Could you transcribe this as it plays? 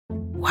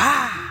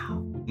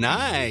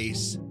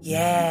Nice.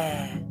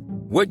 Yeah.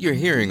 What you're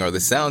hearing are the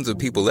sounds of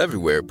people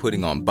everywhere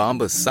putting on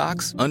Bombas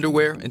socks,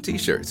 underwear, and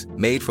T-shirts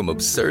made from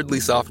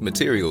absurdly soft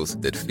materials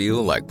that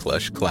feel like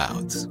plush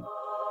clouds.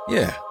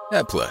 Yeah,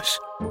 that plush.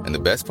 And the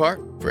best part?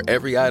 For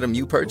every item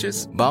you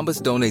purchase,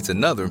 Bombas donates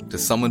another to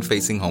someone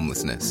facing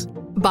homelessness.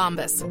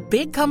 Bombas.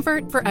 Big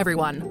comfort for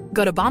everyone.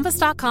 Go to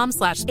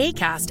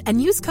bombas.com/ACAST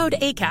and use code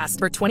ACAST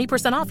for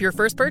 20% off your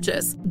first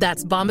purchase.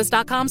 That's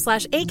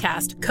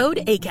bombas.com/ACAST.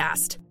 Code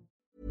ACAST.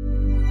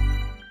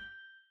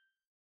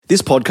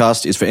 This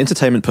podcast is for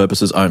entertainment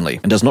purposes only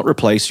and does not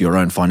replace your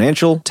own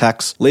financial,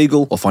 tax,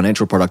 legal, or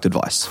financial product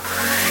advice.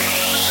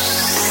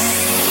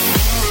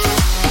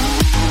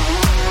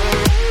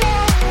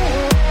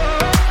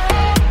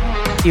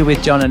 Here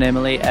with John and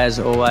Emily, as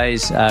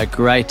always.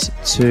 Great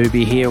to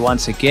be here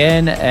once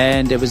again.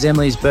 And it was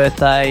Emily's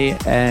birthday,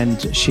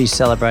 and she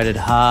celebrated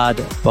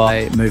hard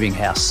by moving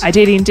house. I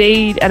did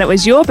indeed, and it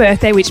was your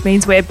birthday, which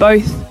means we're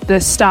both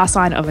the star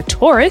sign of a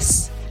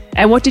Taurus.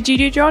 And what did you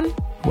do, John?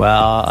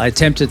 Well, I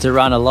attempted to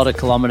run a lot of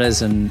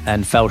kilometres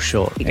and fell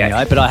short.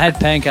 Anyway, but I had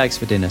pancakes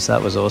for dinner, so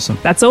that was awesome.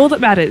 That's all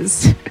that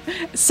matters.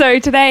 So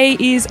today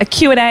is a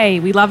Q&A.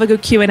 We love a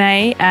good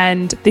Q&A,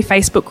 and the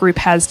Facebook group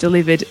has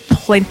delivered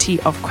plenty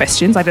of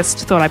questions. I just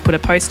thought I'd put a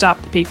post up.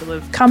 People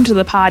have come to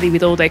the party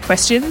with all their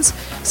questions,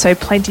 so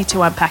plenty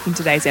to unpack in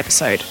today's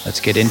episode.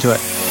 Let's get into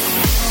it.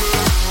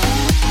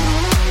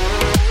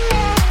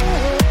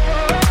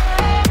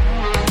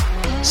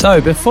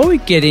 So before we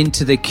get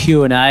into the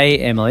Q&A,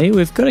 Emily,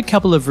 we've got a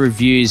couple of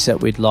reviews that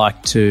we'd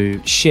like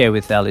to share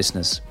with our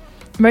listeners.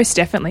 Most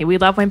definitely. We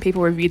love when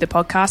people review the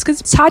podcast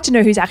because it's hard to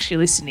know who's actually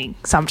listening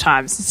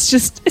sometimes. It's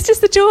just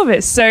the two of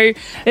us. So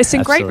there's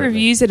some great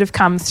reviews that have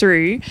come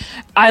through.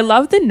 I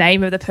love the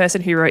name of the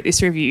person who wrote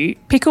this review,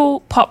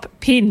 Pickle Pop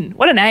Pin.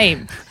 What a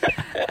name.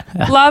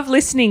 Love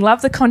listening.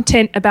 Love the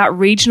content about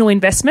regional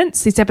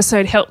investments. This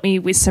episode helped me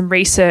with some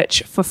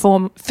research for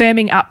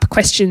firming up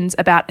questions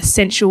about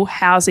essential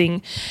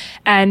housing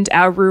and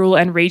our rural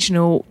and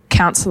regional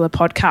councillor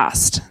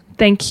podcast.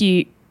 Thank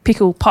you,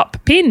 Pickle Pop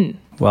Pin.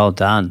 Well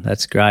done.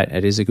 That's great.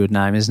 It is a good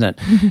name, isn't it?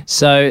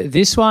 So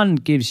this one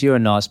gives you a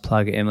nice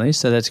plug, Emily,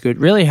 so that's good.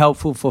 Really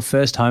helpful for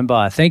first home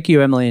buyer. Thank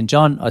you, Emily and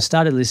John. I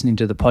started listening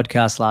to the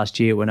podcast last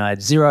year when I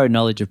had zero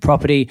knowledge of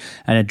property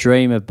and a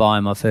dream of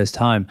buying my first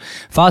home.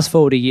 Fast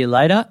forward a year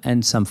later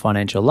and some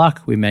financial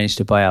luck, we managed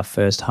to buy our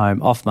first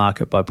home off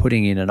market by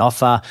putting in an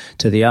offer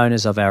to the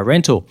owners of our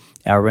rental.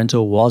 Our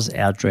rental was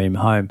our dream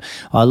home.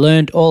 I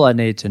learned all I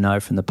needed to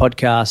know from the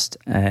podcast,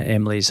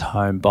 Emily's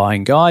Home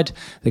Buying Guide.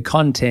 The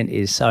content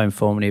is so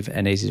informative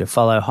and easy to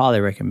follow.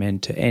 Highly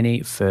recommend to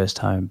any first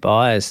home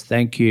buyers.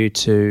 Thank you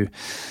to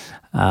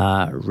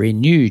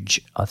Renewge,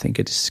 I think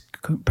it is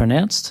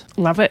pronounced.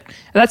 Love it.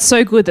 That's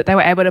so good that they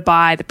were able to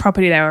buy the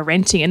property they were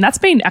renting. And that's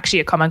been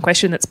actually a common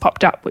question that's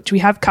popped up, which we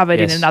have covered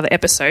in another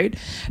episode.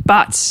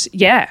 But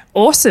yeah,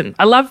 awesome.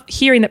 I love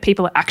hearing that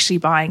people are actually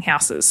buying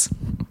houses.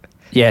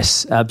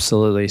 Yes,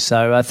 absolutely.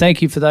 So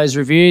thank you for those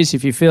reviews.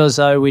 If you feel as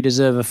though we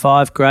deserve a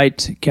 5,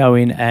 great, go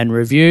in and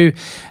review.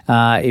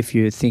 If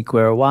you think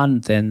we're a 1,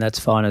 then that's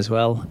fine as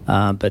well.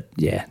 But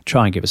yeah,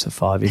 try and give us a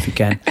 5 if you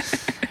can.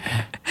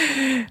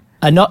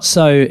 A not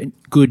so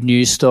good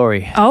news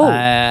story.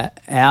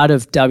 Out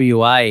of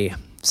WA,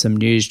 some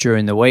news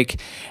during the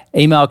week.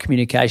 Email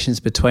communications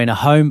between a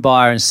home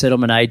buyer and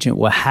settlement agent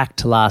were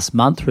hacked last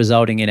month,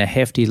 resulting in a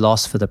hefty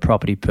loss for the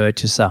property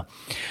purchaser.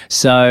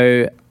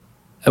 So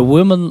a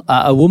woman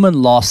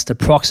lost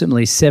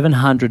approximately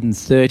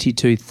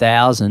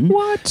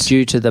 $732,000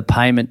 due to the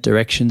payment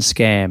direction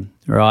scam.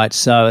 Right,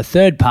 so a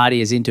third party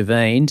has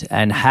intervened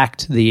and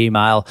hacked the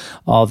email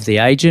of the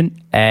agent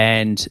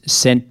and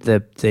sent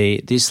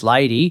this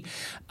lady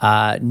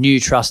new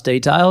trust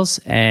details,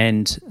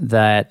 and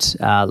that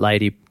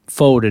lady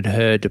forwarded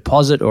her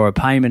deposit or a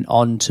payment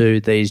onto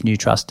these new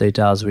trust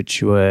details,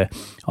 which were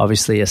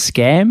obviously a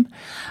scam,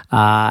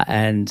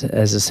 and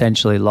has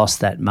essentially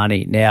lost that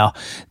money. Now,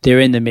 they're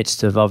in the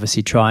midst of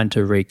obviously trying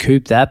to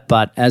recoup that,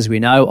 but as we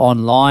know,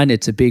 online,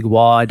 it's a big,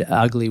 wide,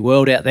 ugly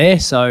world out there.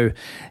 So,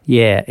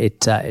 yeah,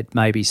 it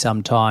may be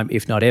some time,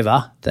 if not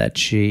ever, that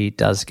she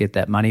does get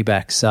that money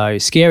back. So,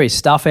 scary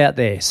stuff out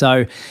there.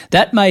 So,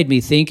 that made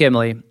me think,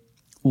 Emily,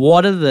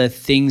 what are the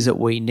things that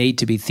we need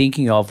to be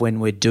thinking of when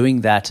we're doing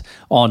that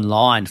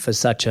online for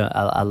such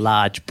a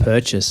large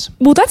purchase?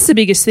 Well, that's the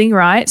biggest thing,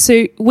 right?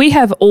 So we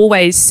have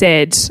always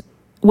said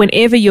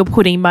whenever you're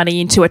putting money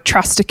into a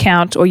trust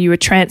account or you are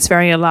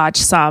transferring a large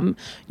sum,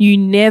 you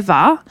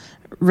never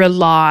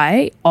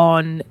rely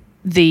on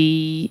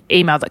the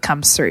email that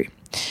comes through.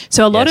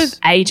 So a lot of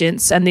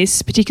agents, and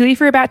this particularly if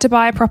you're about to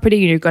buy a property,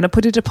 you're going to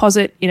put a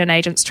deposit in an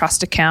agent's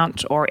trust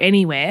account or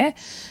anywhere,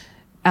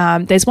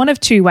 there's one of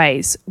two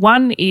ways.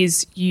 One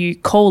is you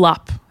call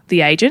up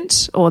the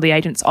agent or the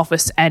agent's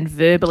office and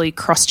verbally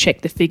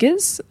cross-check the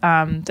figures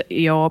that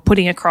you're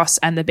putting across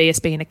and the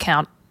BSB and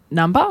account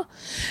number.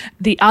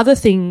 The other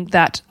thing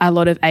that a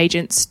lot of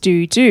agents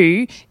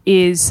do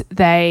is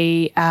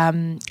they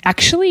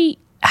actually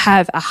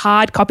have a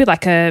hard copy,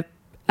 like a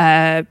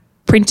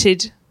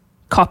printed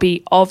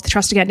copy of the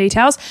trust account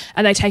details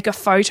and they take a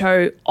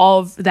photo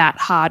of that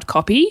hard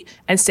copy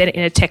and send it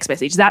in a text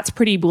message. That's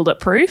pretty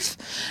bulletproof.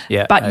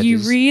 Yeah, but you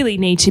really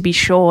need to be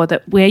sure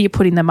that where you're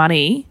putting the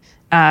money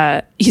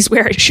is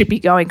where it should be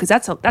going, because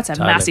that's a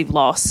massive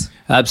loss.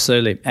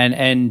 Absolutely.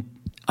 And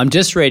I'm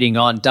just reading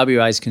on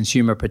WA's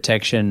Consumer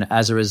Protection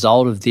as a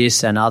result of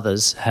this, and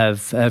others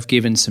have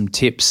given some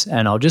tips,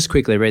 and I'll just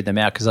quickly read them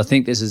out because I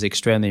think this is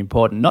extremely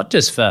important, not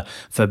just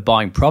for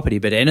buying property,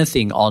 but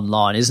anything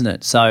online, isn't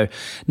it? So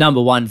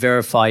number 1,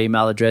 verify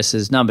email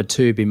addresses. Number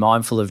 2, be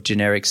mindful of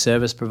generic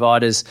service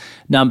providers.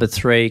 Number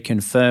 3,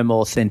 confirm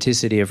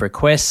authenticity of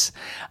requests.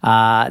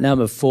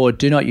 Number 4,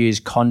 do not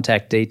use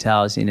contact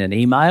details in an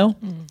email.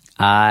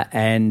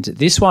 And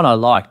this one I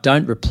like,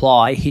 don't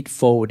reply, hit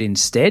forward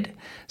instead.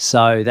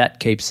 So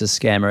that keeps the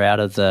scammer out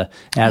of the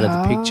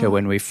picture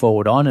when we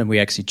forward on, and we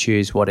actually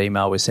choose what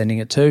email we're sending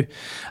it to.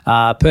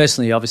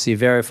 Personally, obviously,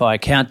 verify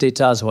account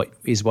details,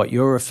 what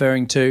you're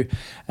referring to,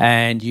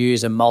 and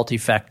use a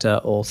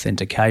multi-factor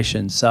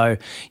authentication. So,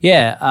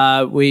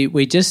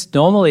 we just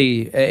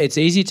normally, it's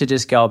easy to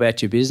just go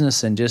about your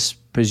business and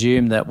just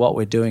presume that what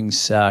we're doing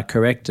is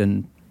correct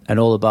and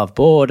all above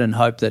board, and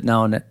hope that no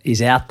one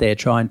is out there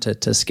trying to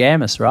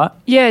scam us, right?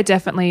 Yeah,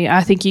 definitely.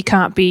 I think you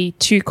can't be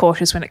too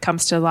cautious when it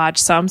comes to large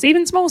sums,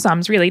 even small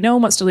sums, really. No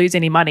one wants to lose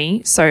any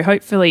money. So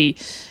hopefully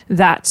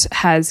that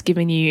has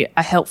given you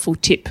a helpful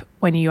tip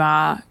when you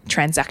are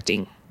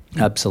transacting.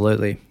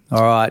 Absolutely.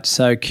 All right.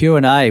 So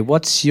Q&A,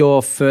 what's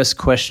your first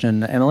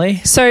question,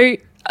 Emily? So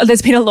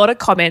there's been a lot of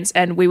comments,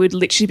 and we would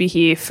literally be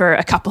here for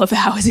a couple of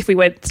hours if we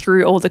went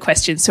through all the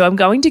questions. So I'm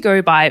going to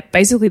go by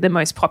basically the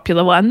most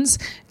popular ones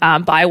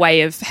by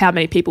way of how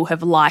many people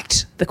have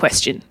liked the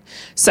question.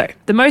 So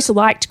the most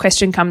liked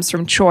question comes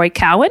from Troy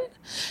Cowan,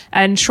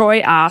 and Troy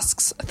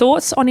asks,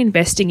 thoughts on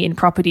investing in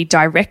property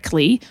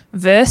directly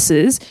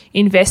versus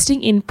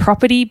investing in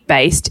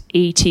property-based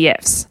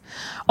ETFs?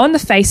 On the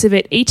face of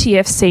it,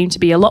 ETFs seem to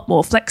be a lot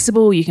more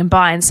flexible. You can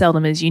buy and sell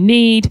them as you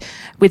need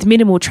with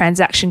minimal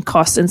transaction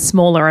costs and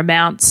smaller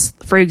amounts.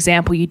 For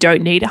example, you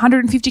don't need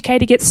 150K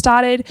to get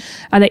started.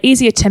 They're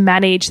easier to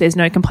manage. There's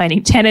no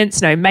complaining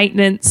tenants, no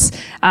maintenance.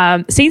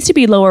 Seems to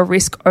be lower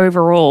risk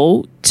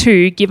overall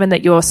too, given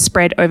that you're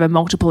spread over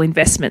multiple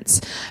investments.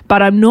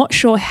 But I'm not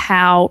sure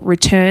how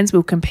returns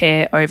will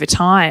compare over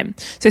time.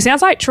 So it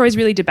sounds like Troy's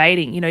really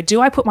debating, do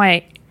I put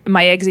my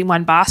eggs in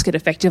one basket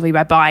effectively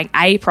by buying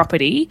a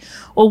property,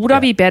 or would I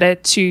be better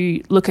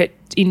to look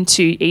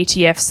into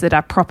ETFs that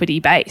are property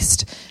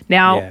based?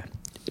 Now,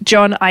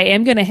 John, I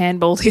am going to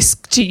handball this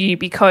to you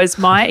because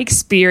my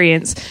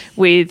experience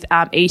with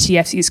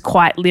ETFs is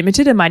quite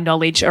limited and my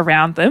knowledge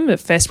around them.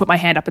 At first, put my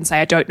hand up and say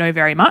I don't know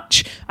very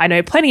much. I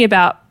know plenty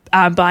about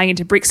buying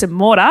into bricks and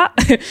mortar,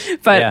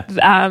 but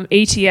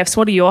ETFs,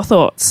 what are your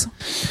thoughts?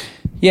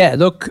 Yeah,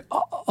 look,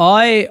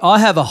 I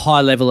have a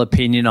high level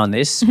opinion on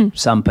this.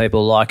 Some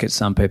people like it,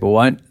 some people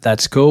won't.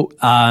 That's cool.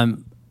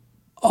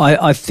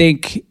 I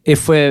think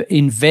if we're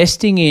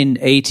investing in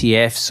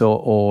ETFs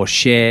or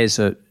shares,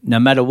 or no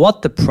matter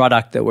what the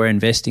product that we're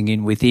investing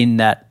in within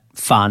that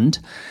fund,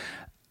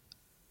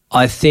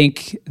 I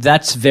think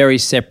that's very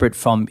separate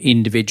from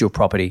individual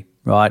property,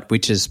 right,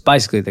 which is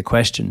basically the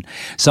question.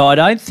 So I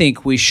don't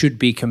think we should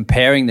be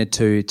comparing the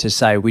two to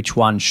say which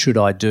one should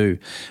I do,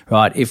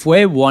 right? If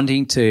we're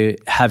wanting to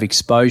have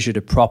exposure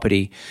to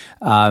property,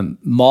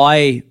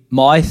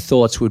 my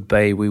thoughts would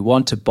be we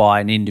want to buy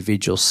an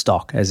individual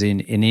stock, as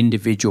in an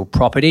individual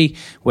property,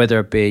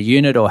 whether it be a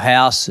unit or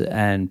house,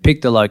 and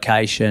pick the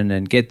location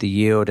and get the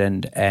yield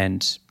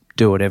and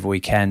do whatever we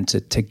can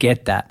to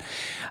get that.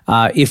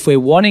 If we're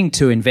wanting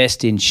to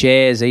invest in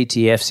shares,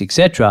 ETFs,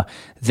 etc.,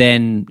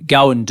 then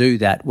go and do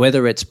that,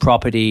 whether it's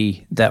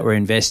property that we're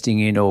investing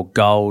in or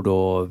gold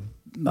or,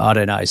 I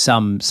don't know,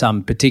 some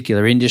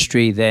particular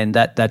industry, then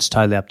that's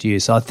totally up to you.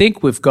 So I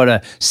think we've got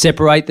to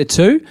separate the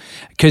two,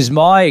 because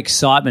my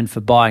excitement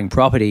for buying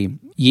property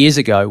years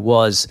ago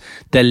was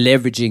the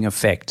leveraging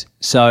effect.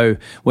 So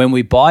when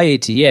we buy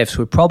ETFs,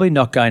 we're probably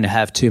not going to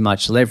have too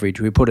much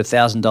leverage. We put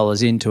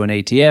 $1,000 into an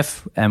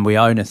ETF and we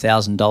own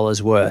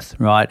 $1,000 worth,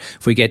 right?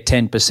 If we get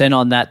 10%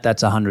 on that,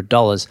 that's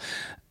 $100.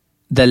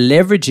 The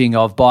leveraging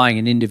of buying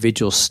an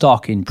individual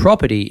stock in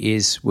property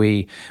is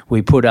we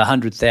put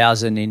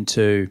 $100,000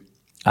 into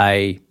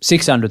a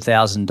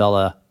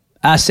 $600,000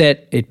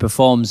 asset. It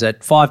performs at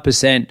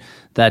 5%.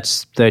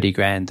 That's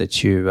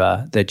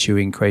 $30,000 that you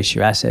increase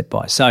your asset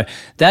by. So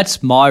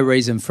that's my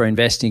reason for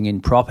investing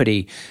in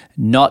property.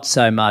 Not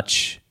so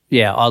much,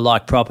 I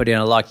like property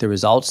and I like the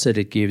results that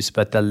it gives,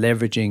 but the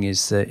leveraging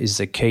is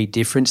the key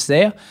difference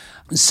there.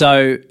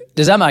 So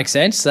does that make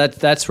sense?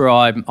 That's where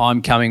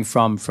I'm coming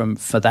from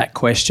for that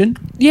question.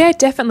 Yeah,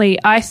 definitely.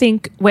 I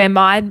think where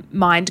my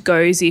mind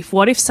goes,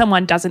 what if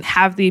someone doesn't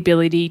have the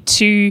ability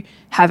to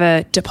have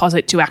a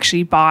deposit to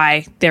actually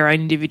buy their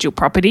own individual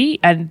property,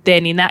 and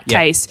then in that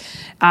case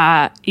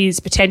is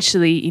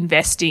potentially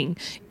investing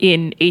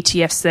in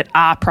ETFs that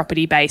are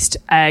property based,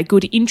 a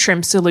good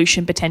interim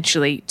solution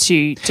potentially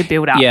to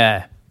build up.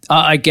 Yeah.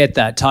 I get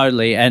that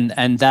totally,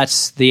 and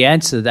that's the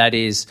answer. To that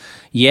is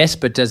yes,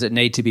 but does it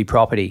need to be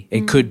property?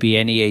 It could be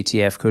any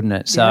ETF, couldn't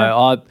it?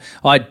 So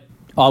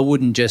I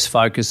wouldn't just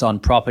focus on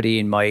property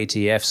in my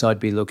ETFs. I'd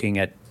be looking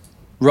at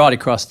right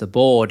across the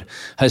board,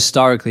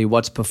 historically,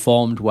 what's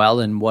performed well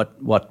and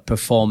what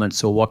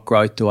performance or what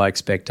growth do I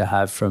expect to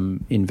have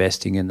from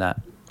investing in that.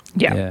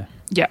 Yeah.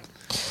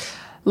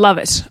 Love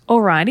it.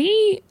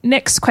 Alrighty.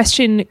 Next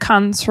question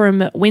comes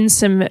from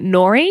Winsome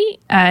Nori,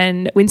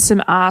 and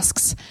Winsome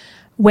asks,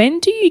 when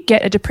do you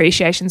get a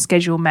depreciation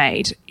schedule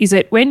made? Is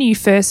it when you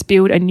first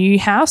build a new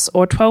house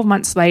or 12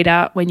 months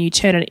later when you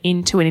turn it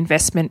into an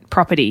investment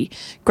property?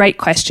 Great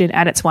question,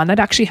 and it's one that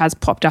actually has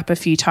popped up a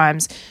few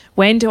times.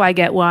 When do I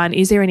get one?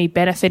 Is there any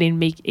benefit in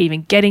me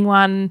even getting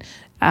one?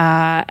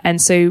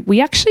 And so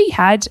we actually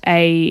had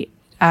a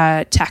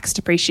tax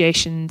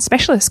depreciation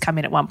specialist come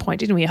in at one point,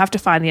 didn't we? You have to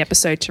find the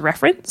episode to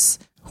reference.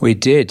 We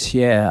did,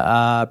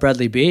 yeah.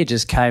 Bradley Beer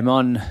just came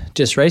on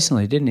just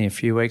recently, didn't he, a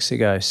few weeks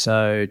ago?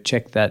 So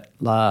check that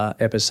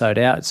episode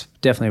out. It's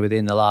definitely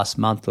within the last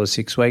month or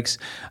 6 weeks.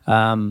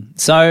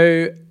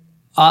 So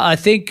I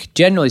think,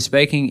 generally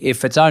speaking,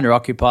 if it's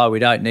owner-occupied, we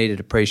don't need a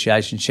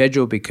depreciation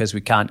schedule because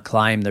we can't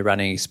claim the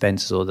running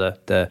expenses or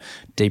the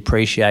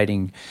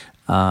depreciating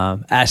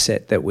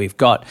asset that we've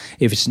got.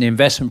 If it's an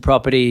investment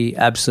property,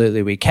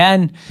 absolutely we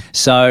can.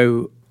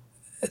 So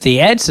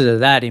the answer to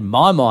that in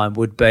my mind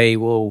would be,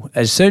 well,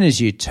 as soon as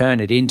you turn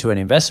it into an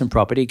investment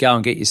property, go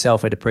and get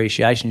yourself a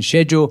depreciation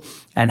schedule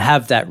and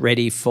have that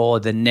ready for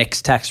the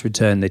next tax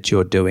return that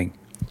you're doing.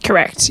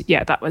 Correct.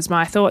 Yeah, that was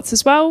my thoughts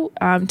as well,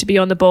 to be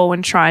on the ball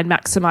and try and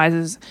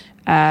maximise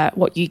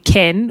what you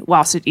can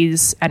whilst it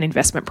is an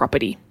investment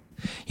property.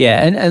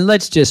 Yeah, and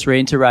let's just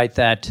reiterate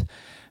that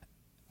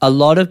a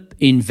lot of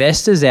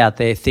investors out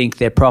there think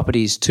their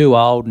property is too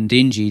old and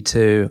dingy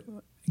to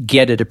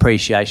get a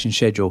depreciation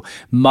schedule.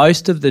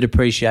 Most of the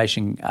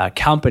depreciation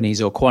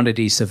companies or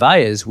quantity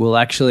surveyors will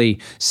actually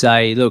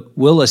say, look,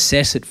 we'll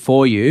assess it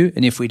for you,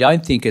 and if we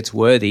don't think it's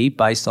worthy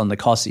based on the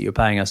cost that you're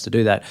paying us to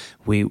do that,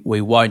 we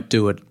won't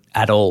do it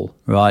at all,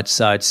 right?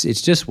 So it's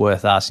just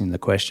worth asking the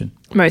question.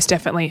 Most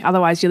definitely.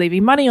 Otherwise, you're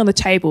leaving money on the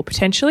table,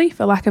 potentially,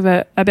 for lack of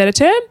a better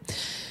term.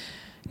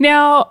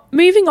 Now,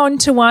 moving on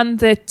to one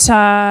that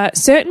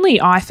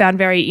certainly I found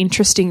very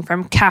interesting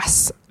from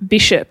Cass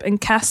Bishop.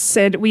 And Cass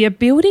said, we are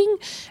building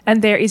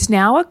and there is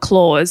now a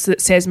clause that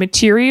says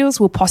materials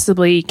will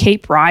possibly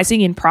keep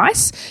rising in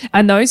price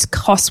and those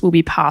costs will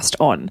be passed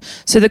on.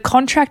 So the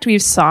contract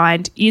we've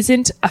signed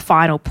isn't a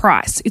final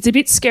price. It's a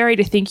bit scary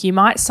to think you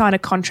might sign a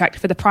contract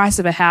for the price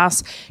of a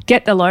house,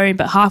 get the loan,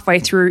 but halfway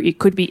through it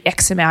could be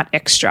X amount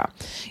extra.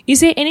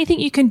 Is there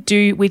anything you can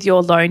do with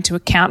your loan to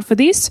account for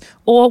this?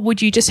 Or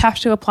would you just have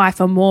to apply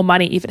for more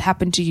money if it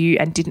happened to you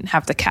and didn't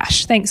have the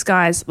cash? Thanks,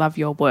 guys. Love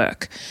your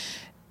work.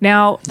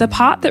 Now, the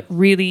part that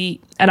really,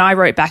 and I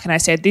wrote back and I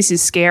said, this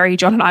is scary.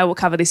 John and I will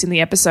cover this in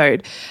the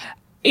episode.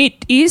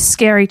 It is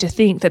scary to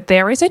think that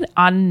there is an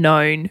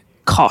unknown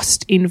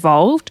cost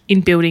involved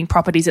in building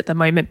properties at the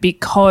moment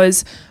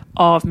because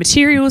of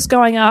materials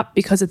going up,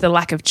 because of the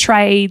lack of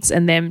trades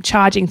and them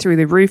charging through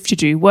the roof to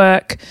do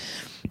work.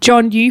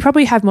 John, you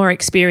probably have more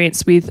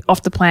experience with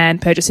off-the-plan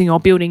purchasing or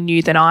building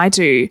new than I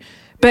do.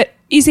 But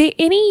is there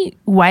any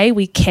way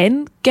we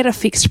can get a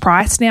fixed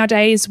price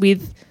nowadays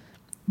with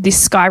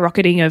this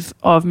skyrocketing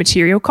of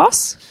material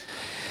costs?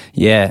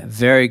 Yeah,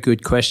 very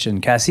good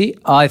question, Cassie.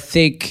 I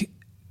think,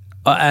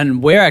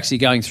 and we're actually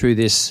going through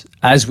this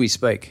as we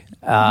speak,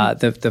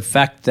 the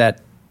fact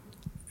that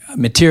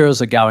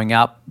materials are going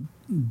up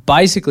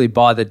basically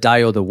by the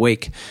day or the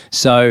week.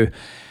 So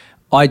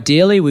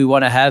ideally, we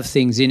want to have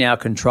things in our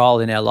control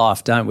in our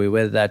life, don't we?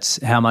 Whether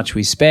that's how much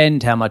we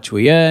spend, how much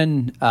we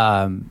earn,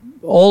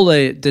 all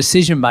the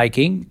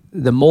decision-making,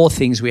 the more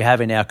things we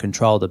have in our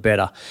control, the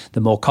better. The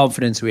more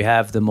confidence we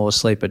have, the more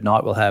sleep at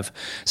night we'll have.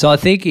 So I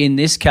think in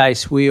this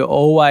case,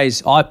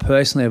 I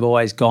personally have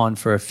always gone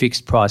for a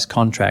fixed price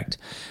contract.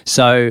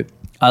 So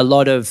a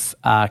lot of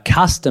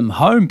custom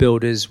home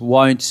builders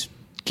won't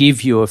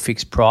give you a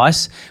fixed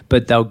price,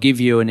 but they'll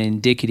give you an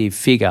indicative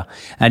figure.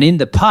 And in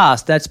the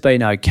past, that's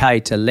been okay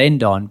to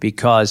lend on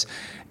because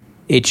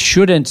it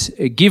shouldn't,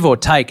 give or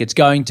take, it's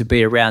going to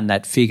be around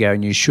that figure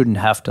and you shouldn't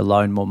have to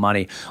loan more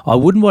money. I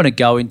wouldn't want to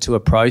go into a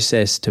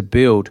process to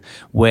build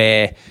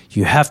where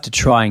you have to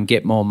try and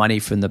get more money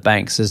from the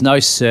banks. There's no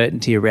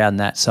certainty around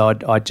that, so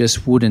I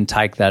just wouldn't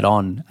take that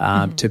on,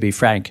 to be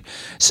frank.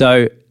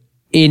 So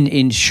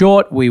in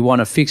short, we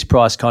want a fixed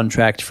price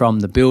contract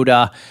from the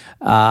builder.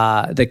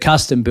 The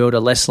custom builder,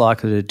 less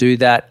likely to do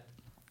that.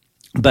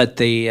 But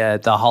the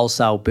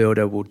wholesale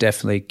builder will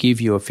definitely give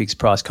you a fixed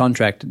price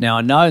contract. Now,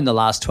 I know in the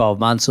last 12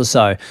 months or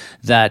so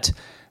that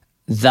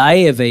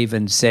they have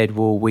even said,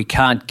 well, we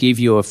can't give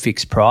you a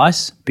fixed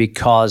price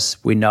because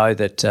we know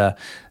that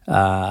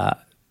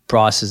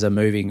prices are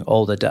moving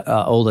all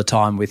the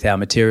time with our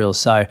materials.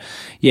 So,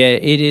 yeah,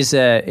 it is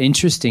an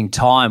interesting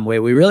time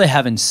where we really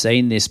haven't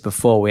seen this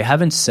before. We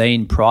haven't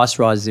seen price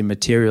rises in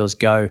materials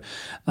go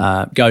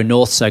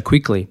north so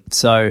quickly.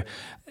 So,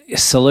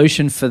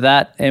 solution for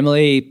that,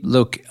 Emily,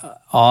 look,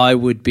 I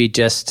would be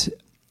just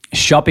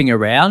shopping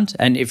around.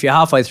 And if you're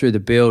halfway through the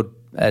build,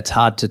 it's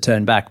hard to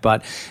turn back.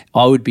 But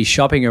I would be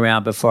shopping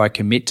around before I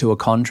commit to a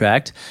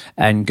contract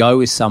and go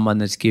with someone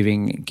that's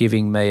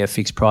giving me a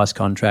fixed price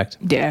contract.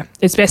 Yeah,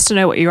 it's best to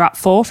know what you're up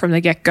for from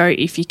the get-go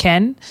if you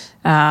can.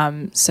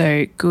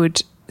 So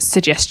good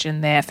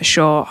suggestion there for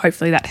sure.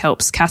 Hopefully that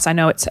helps. Cass, I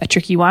know it's a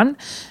tricky one,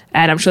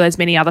 and I'm sure there's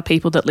many other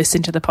people that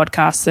listen to the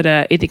podcast that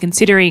are either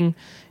considering,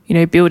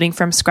 building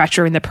from scratch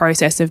or in the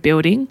process of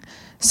building.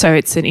 So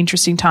it's an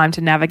interesting time to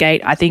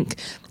navigate. I think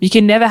you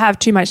can never have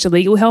too much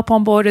legal help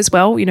on board as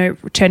well,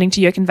 returning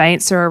to your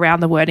conveyancer around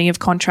the wording of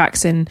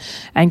contracts and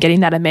getting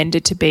that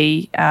amended to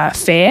be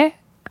fair,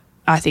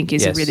 I think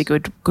is a really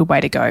good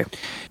way to go.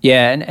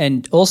 Yeah,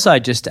 and also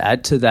just to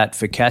add to that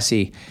for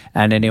Cassie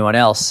and anyone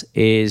else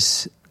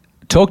is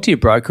talk to your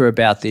broker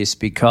about this,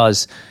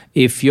 because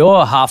if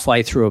you're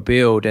halfway through a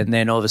build and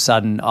then all of a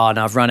sudden, no,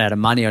 I've run out of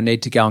money, I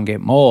need to go and get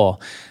more,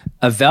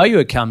 a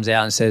valuer comes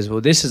out and says,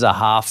 well, this is a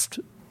half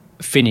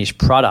finished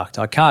product.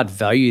 I can't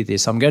value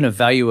this. I'm going to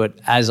value it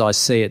as I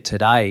see it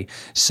today.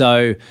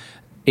 So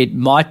it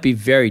might be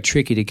very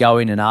tricky to go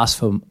in and ask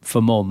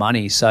for more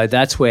money. So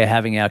that's where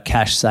having our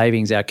cash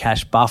savings, our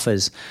cash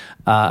buffers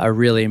are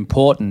really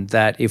important,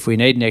 that if we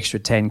need an extra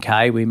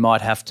 10K, we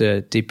might have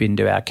to dip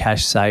into our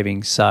cash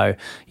savings. So,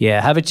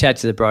 yeah, have a chat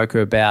to the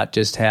broker about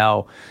just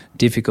how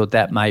difficult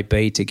that may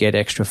be to get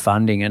extra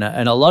funding.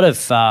 And a lot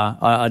of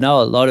I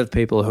know a lot of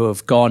people who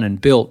have gone and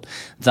built,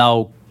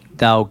 they'll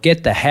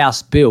get the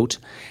house built,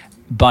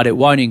 but it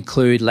won't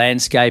include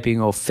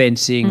landscaping or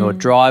fencing or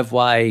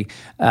driveway.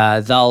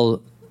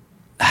 They'll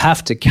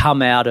have to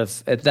come out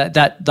of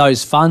that.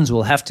 Those funds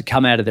will have to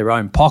come out of their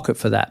own pocket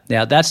for that.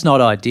 Now, that's not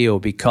ideal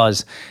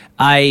because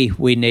A,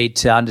 we need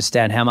to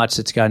understand how much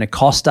it's going to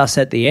cost us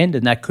at the end,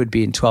 and that could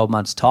be in 12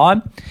 months'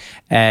 time.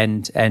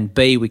 And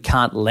B, we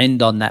can't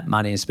lend on that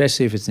money,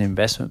 especially if it's an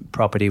investment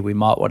property. We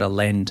might want to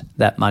lend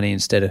that money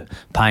instead of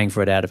paying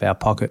for it out of our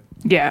pocket.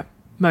 Yeah,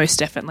 most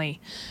definitely.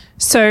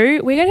 So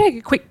we're going to take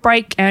a quick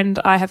break, and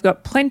I have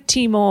got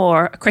plenty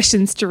more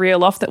questions to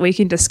reel off that we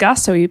can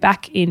discuss. So we'll be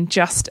back in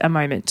just a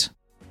moment.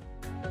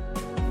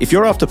 If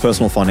you're after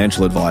personal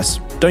financial advice,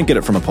 don't get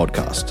it from a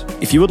podcast.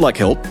 If you would like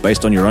help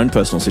based on your own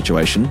personal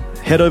situation,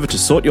 head over to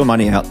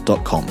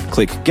sortyourmoneyout.com.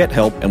 Click Get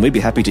Help and we'd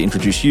be happy to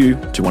introduce you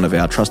to one of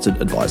our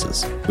trusted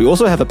advisors. We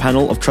also have a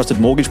panel of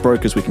trusted mortgage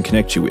brokers we can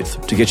connect you with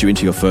to get you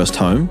into your first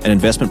home, an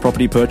investment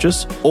property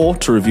purchase, or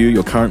to review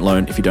your current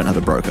loan if you don't have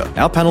a broker.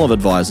 Our panel of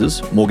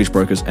advisors, mortgage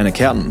brokers and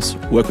accountants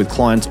work with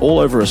clients all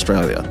over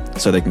Australia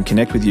so they can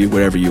connect with you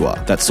wherever you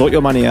are. That's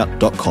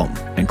sortyourmoneyout.com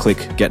and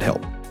click Get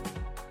Help.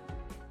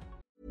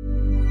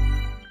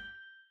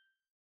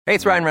 Hey,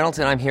 it's Ryan Reynolds,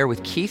 and I'm here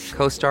with Keith,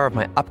 co-star of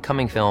my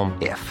upcoming film,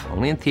 If,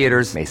 only in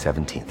theaters May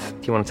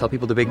 17th. Do you want to tell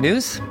people the big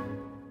news?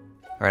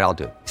 All right, I'll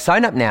do it.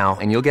 Sign up now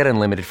and you'll get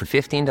unlimited for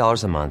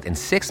 $15 a month and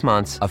 6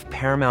 months of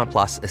Paramount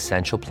Plus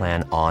Essential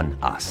Plan on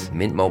us.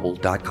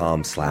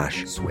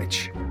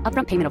 MintMobile.com/switch.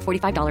 Upfront payment of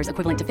 $45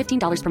 equivalent to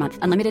 $15 per month.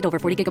 Unlimited over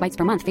 40 gigabytes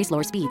per month. Face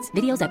lower speeds.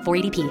 Videos at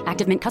 480p.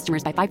 Active Mint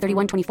customers by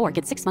 531.24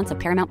 get 6 months of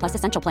Paramount Plus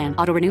Essential Plan.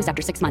 Auto renews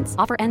after 6 months.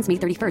 Offer ends May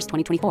 31st,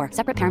 2024.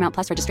 Separate Paramount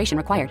Plus registration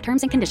required.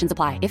 Terms and conditions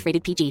apply if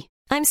rated PG.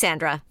 I'm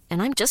Sandra,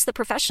 and I'm just the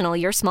professional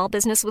your small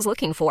business was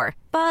looking for.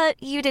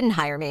 But you didn't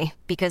hire me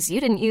because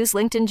you didn't use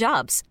LinkedIn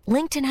Jobs.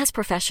 LinkedIn has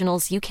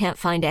professionals you can't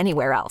find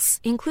anywhere else,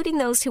 including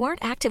those who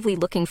aren't actively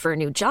looking for a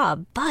new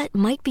job, but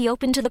might be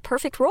open to the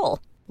perfect role,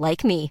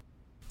 like me.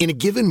 In a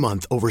given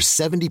month, over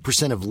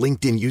 70% of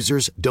LinkedIn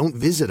users don't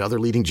visit other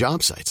leading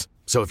job sites.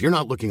 So if you're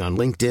not looking on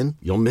LinkedIn,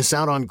 you'll miss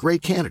out on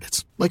great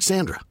candidates like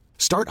Sandra.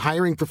 Start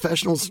hiring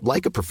professionals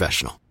like a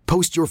professional.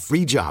 Post your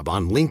free job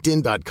on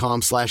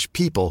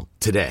linkedin.com/people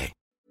today.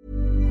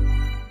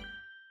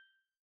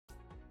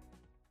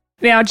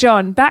 Now,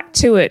 John, back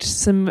to it.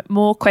 Some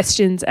more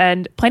questions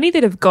and plenty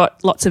that have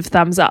got lots of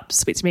thumbs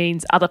ups, which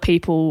means other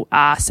people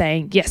are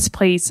saying, yes,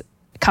 please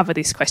cover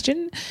this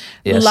question.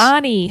 Yes.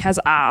 Lani has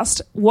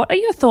asked, what are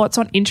your thoughts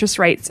on interest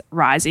rates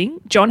rising?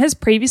 John has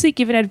previously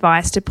given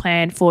advice to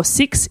plan for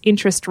 6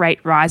 interest rate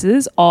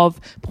rises of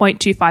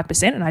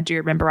 0.25%, and I do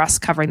remember us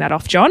covering that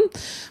off, John.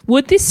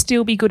 Would this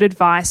still be good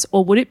advice,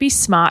 or would it be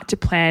smart to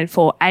plan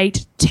for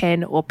 8,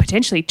 10 or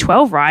potentially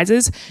 12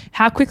 rises?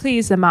 How quickly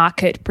is the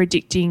market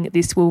predicting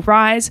this will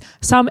rise?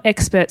 Some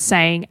experts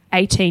saying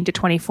 18 to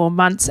 24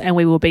 months and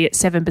we will be at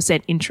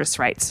 7% interest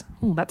rates.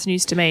 Ooh, that's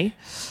news to me.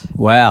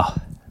 Wow.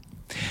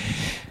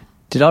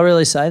 Did I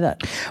really say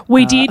that?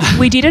 We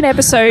did an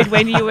episode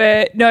when you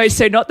were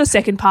so not the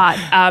second part.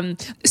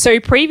 So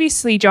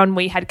previously, John,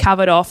 we had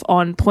covered off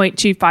on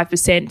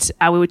 0.25%.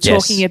 We were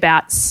talking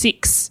about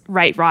 6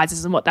 rate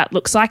rises and what that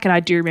looks like, and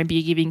I do remember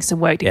you giving some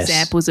worked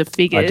examples of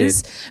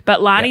figures.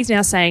 But Lani's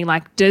now saying,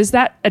 does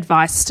that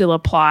advice still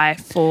apply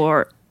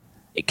for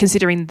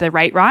considering the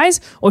rate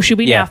rise, or should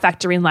we now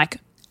factor in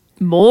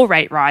more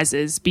rate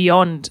rises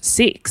beyond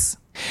 6?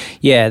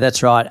 Yeah,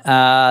 that's right.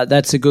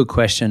 That's a good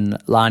question,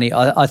 Lani.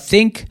 I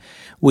think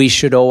we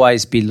should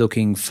always be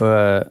looking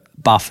for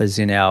buffers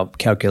in our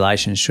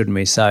calculations, shouldn't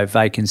we? So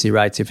vacancy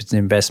rates, if it's an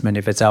investment,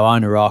 if it's our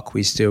owner occ,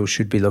 we still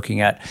should be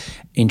looking at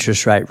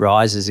interest rate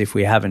rises if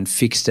we haven't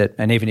fixed it.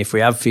 And even if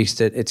we have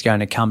fixed it, it's going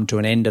to come to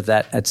an end of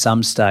that at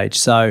some stage.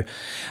 So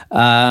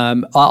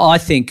I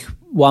think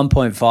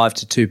 1.5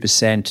 to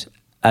 2%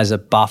 as a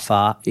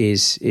buffer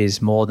is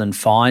more than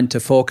fine to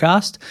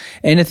forecast.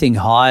 Anything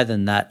higher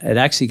than that, it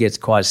actually gets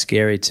quite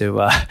scary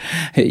to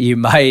you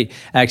may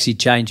actually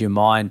change your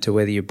mind to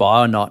whether you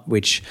buy or not,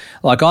 which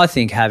like I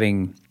think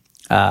having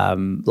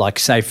like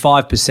say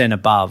 5%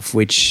 above,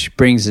 which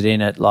brings it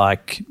in at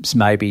like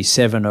maybe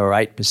 7 or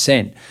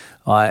 8%.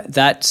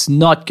 That's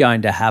not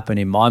going to happen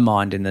in my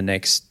mind in the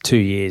next 2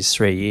 years,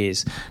 3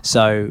 years.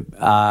 So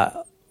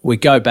we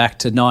go back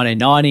to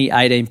 1990,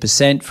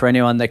 18% for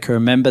anyone that can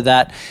remember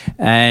that,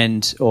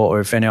 and or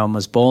if anyone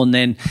was born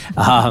then.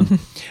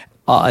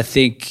 I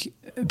think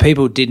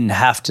people didn't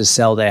have to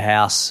sell their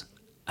house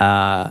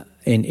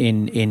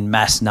in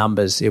mass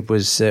numbers. It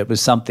was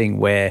something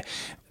where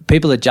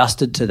people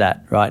adjusted to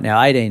that. Right now,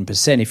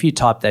 18%. If you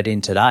type that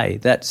in today,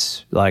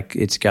 that's like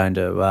it's going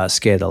to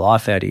scare the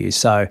life out of you.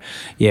 So,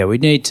 yeah, we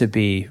need to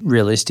be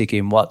realistic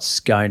in what's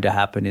going to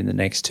happen in the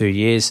next 2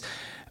 years.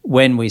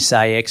 When we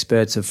say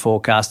experts have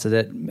forecasted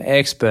it,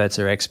 experts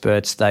are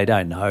experts. They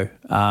don't know.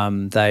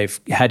 They've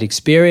had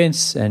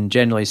experience, and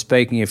generally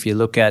speaking, if you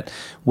look at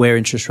where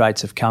interest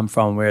rates have come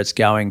from, where it's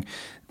going,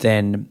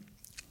 then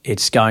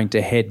it's going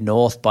to head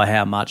north. By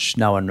how much,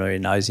 no one really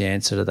knows the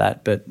answer to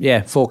that. But,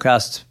 yeah,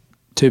 forecast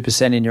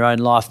 2% in your own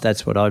life,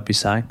 that's what I'd be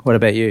saying. What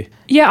about you?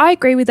 Yeah, I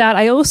agree with that.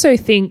 I also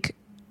think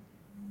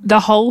the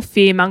whole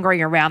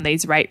fear-mongering around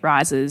these rate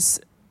rises,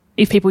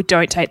 if people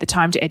don't take the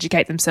time to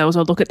educate themselves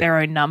or look at their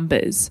own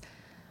numbers,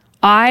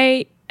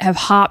 I have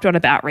harped on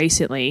about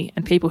recently,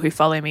 and people who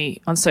follow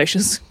me on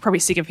socials are probably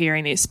sick of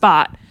hearing this,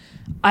 but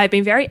I've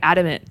been very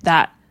adamant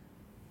that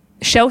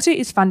shelter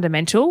is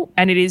fundamental,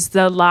 and it is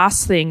the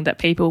last thing that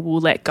people will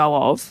let go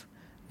of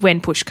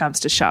when push comes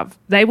to shove.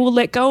 They will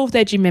let go of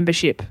their gym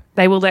membership.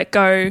 They will let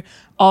go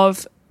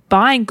of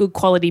buying good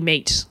quality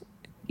meat.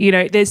 You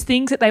know, there's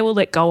things that they will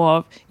let go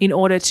of in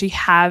order to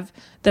have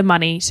the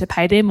money to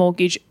pay their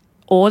mortgage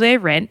or their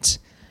rent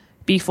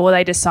before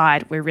they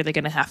decide we're really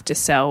going to have to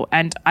sell.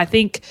 And I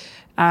think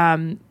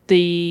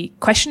the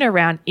question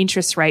around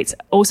interest rates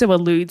also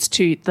alludes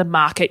to the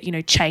market, you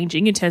know,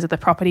 changing in terms of the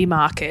property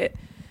market.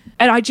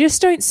 And I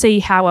just don't see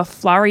how a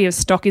flurry of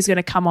stock is going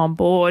to come on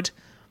board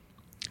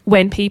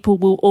when people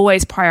will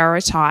always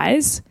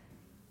prioritise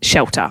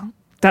shelter.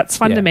 That's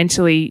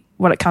fundamentally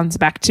what it comes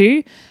back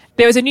to.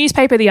 There was a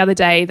newspaper the other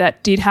day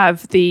that did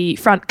have the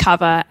front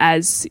cover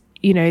as,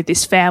 you know,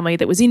 this family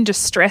that was in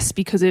distress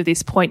because of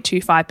this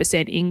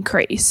 0.25%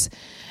 increase.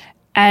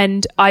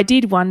 And I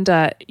did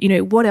wonder, you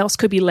know, what else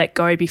could be let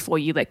go before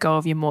you let go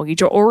of your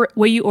mortgage? Or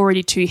were you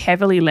already too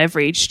heavily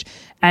leveraged?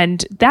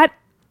 And that,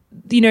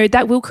 you know,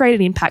 that will create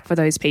an impact for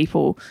those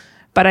people.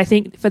 But I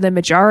think for the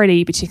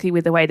majority, particularly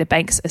with the way the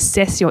banks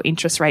assess your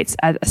interest rates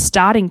at a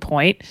starting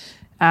point,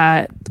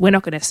 we're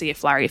not going to see a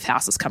flurry of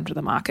houses come to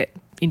the market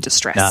in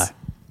distress. No.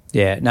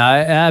 Yeah, no,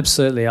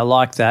 absolutely. I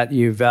like that.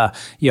 You've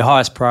your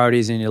highest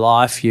priorities in your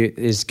life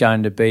is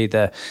going to be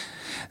the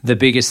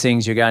biggest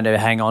things you're going to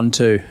hang on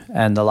to,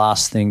 and the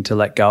last thing to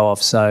let go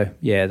of. So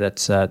yeah,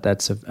 that's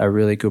a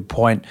really good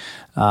point.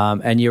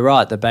 And you're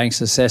right. The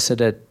banks assess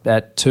it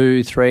at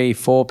 2, 3,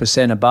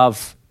 4%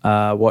 above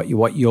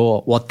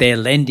what they're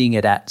lending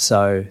it at.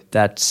 So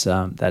that's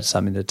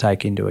something to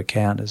take into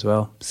account as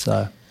well.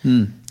 So.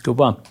 Good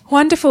one.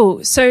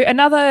 Wonderful. So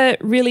another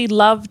really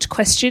loved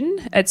question.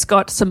 It's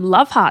got some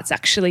love hearts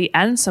actually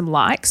and some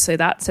likes, so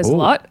that says a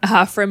lot.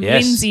 From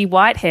yes. Lindsay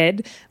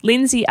Whitehead.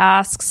 Lindsay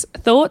asks,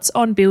 thoughts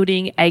on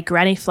building a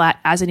granny flat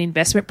as an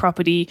investment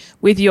property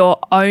with your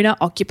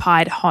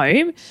owner-occupied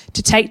home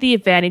to take the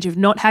advantage of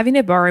not having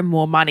to borrow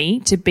more money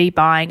to be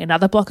buying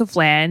another block of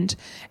land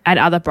and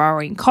other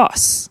borrowing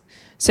costs.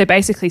 So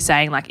basically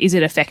saying, like, is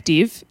it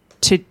effective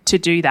to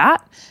do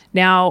that?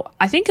 Now,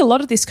 I think a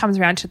lot of this comes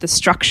around to the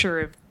structure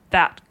of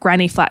that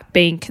granny flat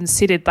being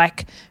considered.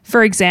 Like,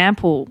 for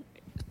example,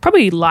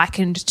 probably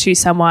likened to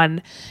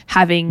someone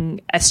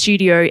having a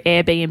studio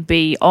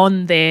Airbnb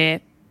on their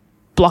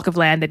block of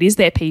land that is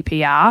their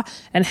PPR,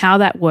 and how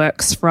that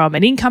works from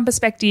an income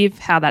perspective,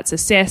 how that's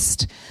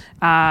assessed,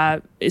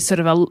 is sort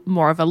of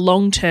more of a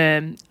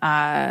long-term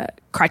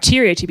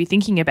criteria to be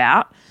thinking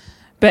about.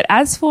 But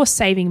as for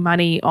saving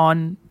money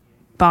on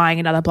buying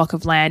another block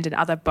of land and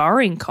other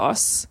borrowing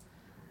costs,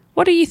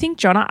 what do you think,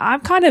 John?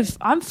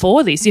 I'm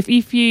for this.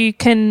 If you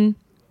can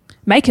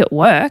make it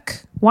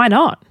work, why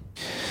not?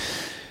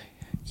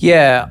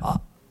 Yeah,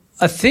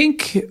 I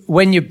think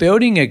when you're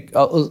building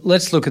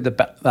let's look at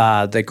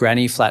the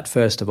granny flat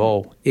first of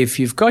all. If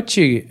you've got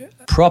your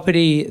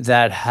property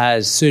that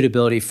has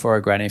suitability for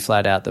a granny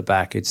flat out the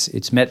back,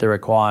 it's met the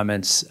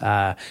requirements,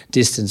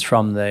 distance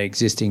from the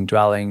existing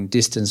dwelling,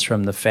 distance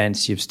from the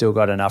fence, you've still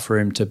got enough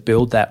room to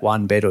build that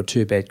 1-bed or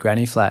 2-bed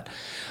granny flat.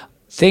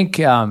 I think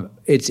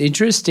it's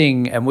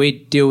interesting, and we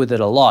deal with it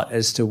a lot,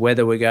 as to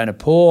whether we're going to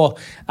pour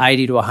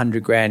 80 to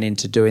 100 grand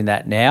into doing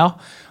that now,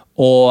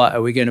 or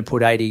are we going to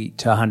put 80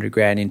 to 100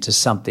 grand into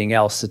something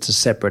else that's a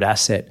separate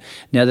asset?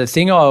 Now, the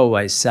thing I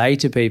always say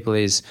to people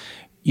is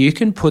you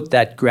can put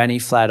that granny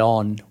flat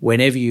on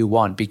whenever you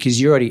want because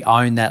you already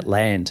own that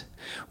land.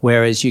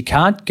 Whereas you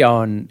can't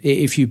go and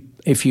if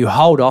you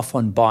hold off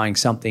on buying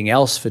something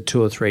else for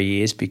 2 or 3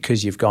 years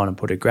because you've gone and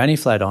put a granny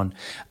flat on,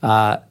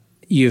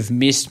 you've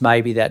missed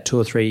maybe that 2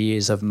 or 3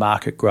 years of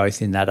market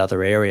growth in that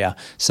other area.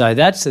 So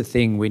that's the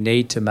thing we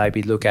need to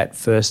maybe look at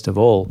first of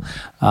all.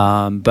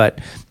 But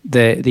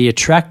the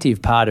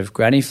attractive part of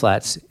granny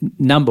flats,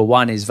 number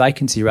one, is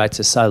vacancy rates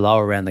are so low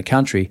around the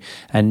country,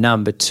 and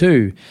number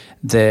two,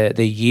 the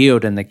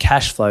yield and the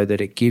cash flow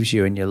that it gives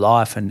you in your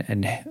life,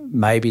 and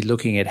maybe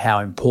looking at how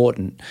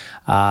important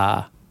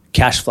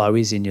cash flow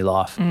is in your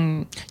life.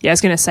 Yeah, I was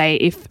going to say,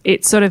 if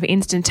it's sort of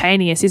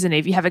instantaneous, isn't it?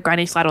 If you have a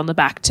granny flat on the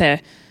back to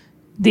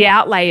the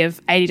outlay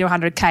of 80 to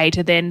 100K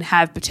to then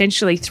have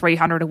potentially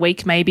 300 a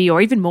week maybe,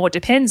 or even more,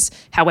 depends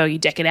how well you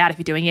deck it out, if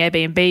you're doing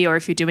Airbnb or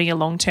if you're doing a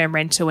long-term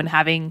rental and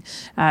having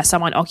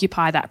someone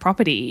occupy that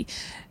property,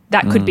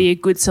 that could be a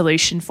good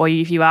solution for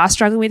you if you are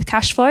struggling with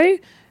cash flow.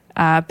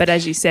 But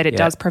as you said, it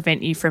does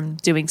prevent you from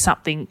doing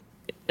something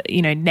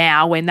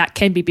now when that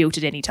can be built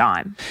at any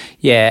time.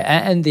 Yeah,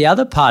 and the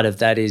other part of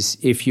that is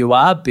if you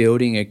are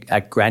building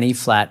a granny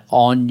flat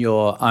on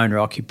your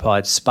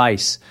owner-occupied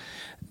space,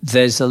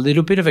 there's a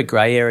little bit of a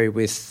grey area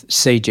with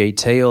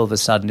CGT all of a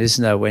sudden,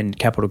 isn't there, when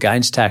capital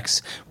gains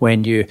tax,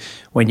 when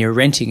you're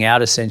renting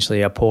out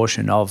essentially a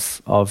portion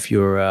of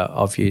your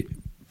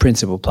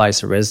principal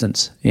place of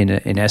residence in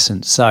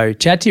essence. So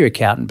chat to your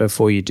accountant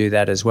before you do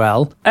that as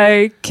well.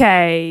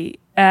 Okay.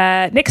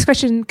 Next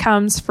question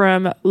comes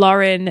from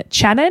Lauren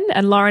Channon,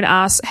 and Lauren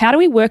asks, how do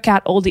we work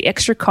out all the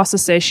extra costs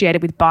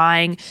associated with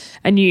buying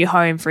a new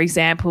home, for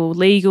example,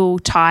 legal,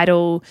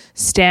 title,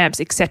 stamps,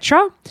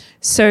 etc.?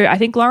 So I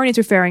think Lauren is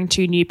referring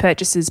to new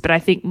purchases, but I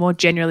think more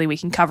generally we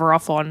can cover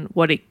off on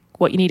what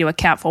you need to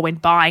account for when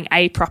buying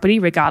a property,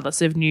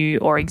 regardless of new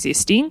or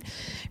existing,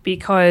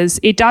 because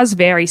it does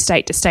vary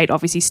state to state.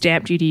 Obviously,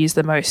 stamp duty is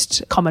the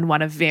most common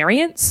one of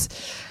variance.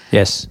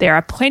 Yes. There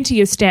are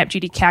plenty of stamp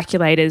duty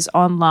calculators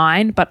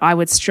online, but I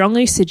would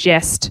strongly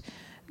suggest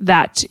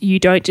that you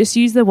don't just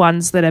use the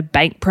ones that are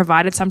bank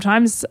provided.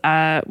 Sometimes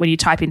when you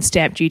type in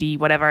stamp duty,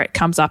 whatever, it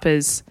comes up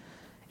as,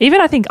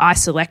 even I think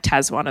iSelect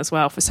has one as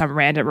well for some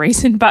random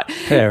reason, but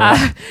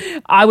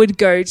I would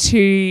go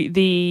to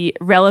the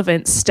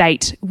relevant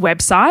state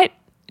website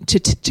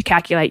to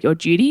calculate your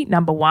duty,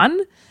 number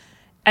one.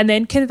 And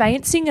then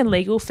conveyancing and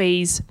legal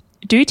fees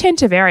do tend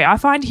to vary. I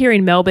find here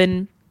in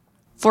Melbourne,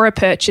 for a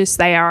purchase,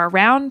 they are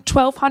around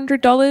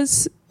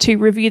 $1,200 to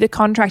review the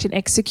contract and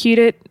execute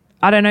it.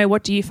 I don't know.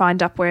 What do you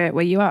find up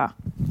where you are?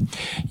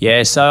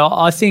 Yeah, so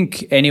I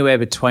think anywhere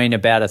between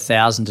about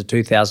 $1,000 to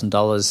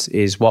 $2,000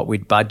 is what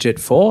we'd budget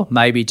for.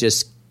 Maybe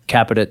just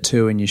cap it at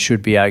 $2,000 and you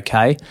should be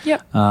okay.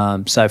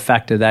 Yep. So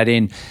factor that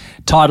in.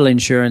 Title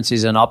insurance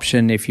is an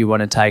option if you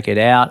want to take it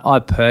out. I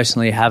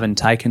personally haven't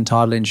taken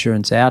title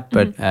insurance out,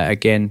 but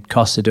again,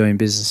 cost of doing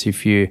business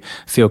if you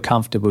feel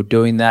comfortable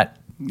doing that.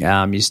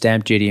 Your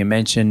stamp duty, you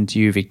mentioned,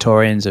 you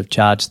Victorians have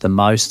charged the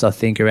most, I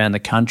think, around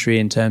the country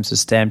in terms of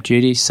stamp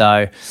duty.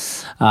 So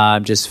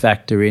just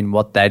factor in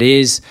what that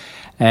is.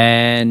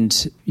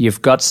 And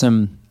you've got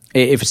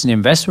if it's an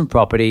investment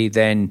property,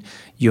 then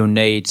you'll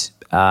need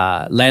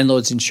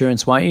landlord's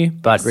insurance, won't you?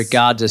 But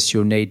regardless,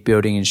 you'll need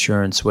building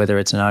insurance, whether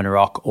it's an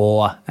owner-occ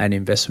or an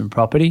investment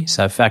property.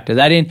 So factor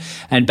that in.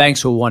 And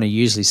banks will want to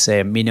usually see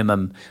a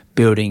minimum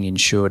building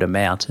insured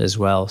amount as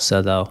well.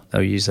 So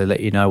they'll usually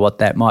let you know what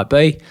that might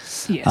be.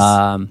 Yes.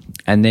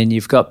 And then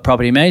you've got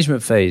property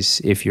management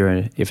fees if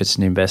it's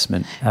an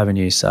investment, haven't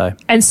you? So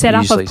and set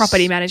up of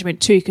property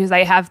management too, because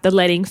they have the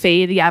letting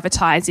fee, the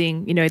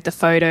advertising, the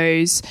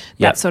photos,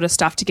 that sort of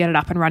stuff to get it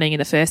up and running in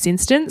the first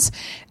instance.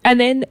 And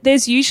then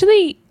there's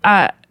usually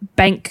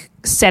bank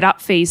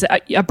setup fees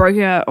that a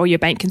broker or your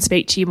bank can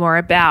speak to you more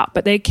about,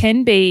 but there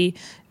can be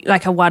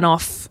like a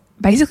one-off,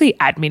 basically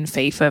admin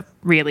fee for,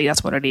 really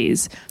that's what it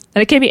is.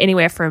 And it can be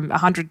anywhere from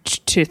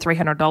 $100 to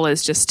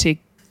 $300 just to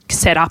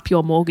set up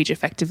your mortgage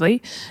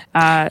effectively.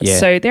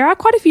 So there are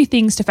quite a few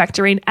things to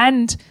factor in,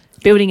 and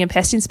building and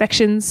pest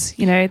inspections,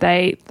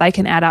 they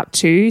can add up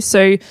too.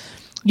 So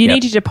you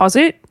need your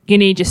deposit, you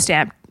need your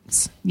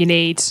stamps, you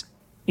need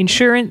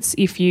insurance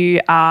if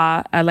you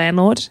are a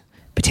landlord,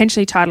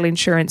 potentially title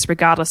insurance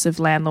regardless of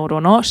landlord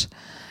or not,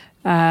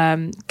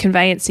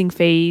 conveyancing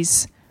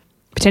fees,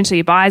 potentially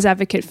a buyer's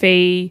advocate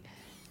fee,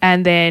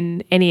 and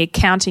then any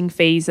accounting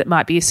fees that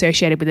might be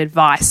associated with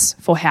advice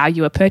for how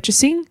you are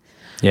purchasing.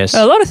 Yes.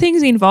 So a lot of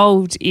things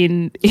involved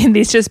in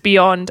this, just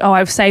beyond,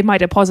 I've saved my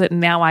deposit and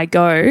now I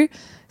go.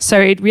 So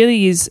it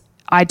really is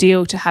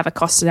ideal to have a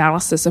cost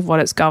analysis of what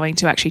it's going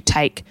to actually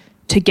take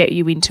to get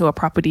you into a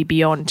property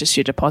beyond just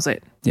your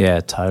deposit.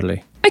 Yeah,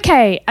 totally.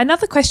 Okay,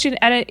 another question,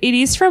 and it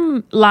is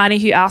from Lani,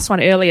 who asked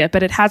one earlier,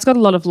 but it has got a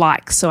lot of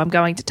likes, so I'm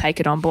going to take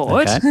it on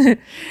board. Okay.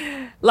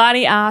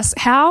 Lani asks,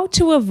 how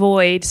to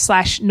avoid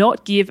 /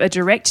 not give a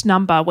direct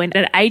number when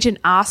an agent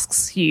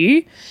asks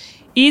you,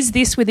 is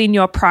this within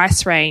your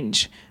price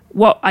range,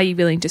 what are you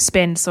willing to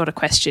spend sort of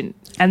question.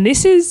 And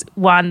this is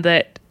one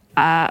that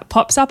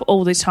pops up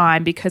all the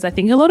time because I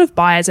think a lot of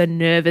buyers are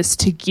nervous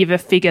to give a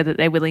figure that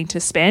they're willing to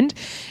spend.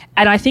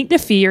 And I think the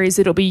fear is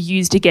it'll be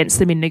used against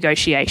them in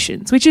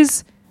negotiations, which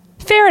is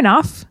fair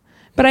enough.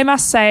 But I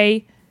must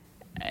say,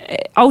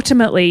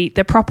 ultimately,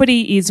 the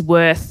property is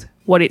worth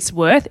what it's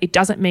worth. It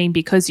doesn't mean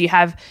because you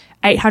have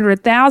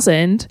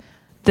 $800,000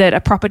 that a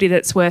property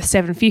that's worth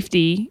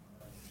 $750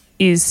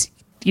 is,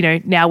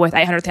 now worth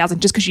 $800,000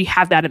 just because you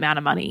have that amount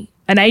of money.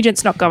 An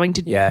agent's not going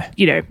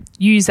to,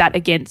 use that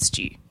against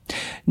you.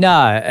 No,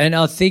 and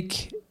I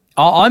think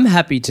I'm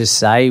happy to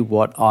say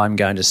what I'm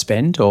going to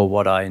spend or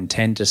what I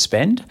intend to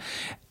spend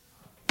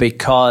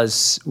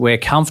because we're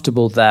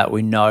comfortable that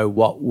we know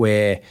what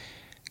we're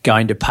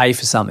going to pay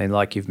for something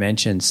like you've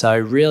mentioned. So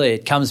really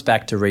it comes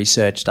back to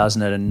research, doesn't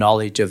it, and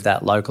knowledge of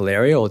that local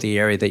area or the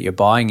area that you're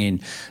buying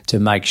in to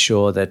make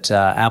sure that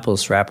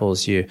apples for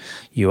apples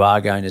you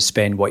are going to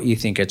spend what you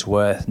think it's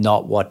worth,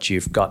 not what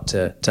you've got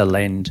to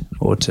lend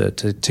or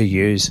to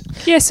use.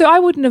 Yeah, so I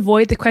wouldn't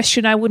avoid the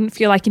question. I wouldn't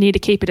feel like you need to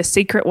keep it a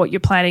secret what you're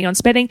planning on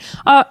spending.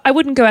 I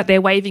wouldn't go out there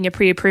waving a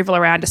pre-approval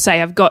around to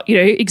say I've got,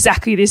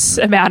 exactly this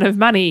amount of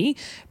money.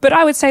 But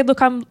I would say, look,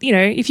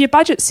 if your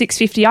budget's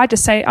 $650, I'd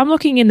just say I'm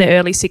looking in the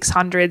early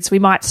 600s. We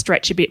might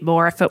stretch a bit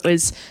more if it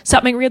was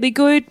something really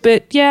good.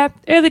 But yeah,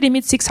 early to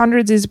mid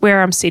 600s is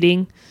where I'm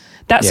sitting.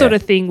 That sort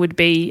of thing would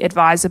be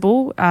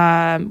advisable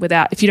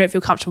if you don't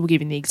feel comfortable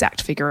giving the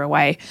exact figure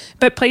away.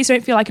 But please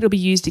don't feel like it'll be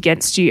used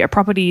against you. A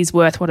property is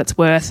worth what it's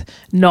worth,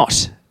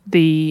 not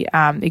the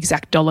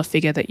exact dollar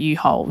figure that you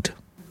hold.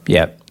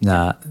 Yep.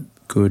 Nah.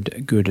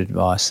 Good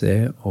advice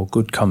there, or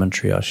good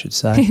commentary, I should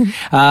say.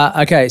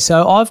 Okay,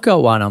 so I've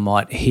got one I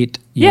might hit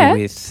you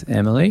with,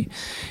 Emily.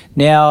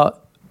 Now,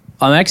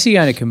 I'm actually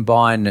going to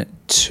combine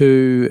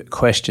two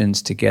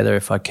questions together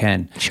if I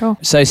can. Sure.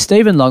 So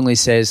Stephen Longley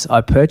says, I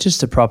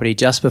purchased a property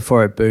just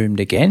before it boomed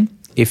again.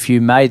 If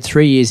you made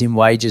 3 years in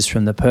wages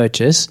from the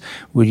purchase,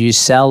 would you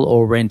sell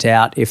or rent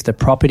out if the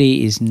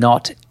property is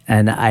not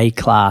an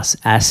A-class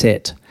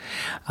asset?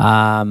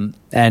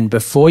 And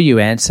before you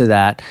answer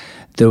that,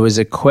 there was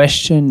a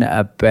question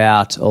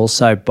about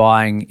also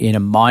buying in a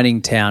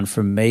mining town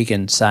from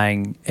Megan,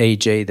 saying,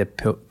 e.g. the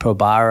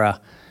Pilbara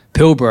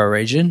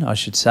region, I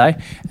should say,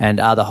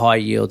 and are the high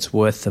yields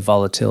worth the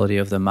volatility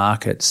of the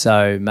market?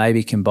 So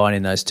maybe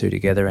combining those two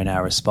together in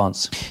our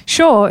response.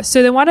 Sure.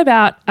 So the one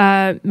about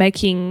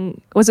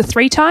making, was it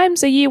 3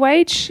 times a year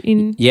wage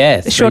in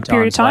a short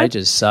period of time?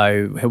 Wages.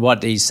 So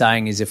what he's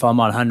saying is if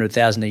I'm on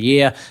 $100,000 a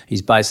year,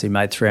 he's basically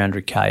made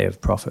 $300K of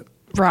profit.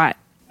 Right.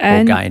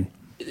 Or gain.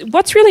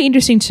 What's really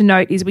interesting to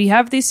note is we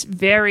have this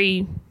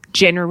very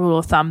general rule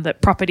of thumb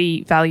that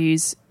property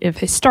values have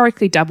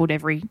historically doubled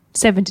every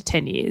 7 to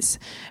 10 years.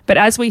 But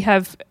as we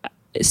have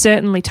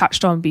certainly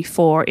touched on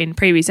before in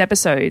previous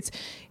episodes,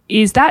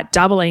 is that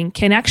doubling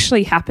can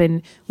actually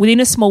happen within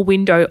a small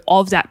window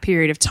of that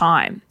period of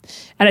time.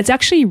 And it's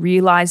actually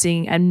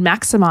realising and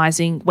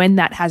maximising when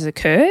that has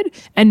occurred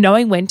and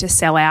knowing when to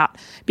sell out.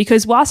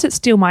 Because whilst it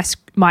still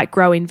might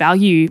grow in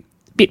value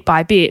bit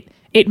by bit,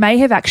 it may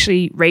have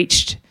actually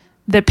reached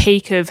the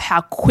peak of how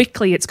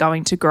quickly it's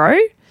going to grow,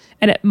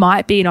 and it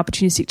might be an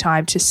opportunistic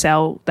time to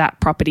sell that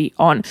property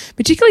on,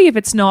 particularly if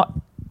it's not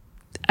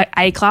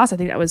A-class. I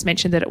think that was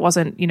mentioned that it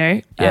wasn't,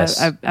 an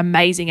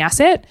amazing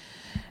asset.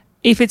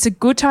 If it's a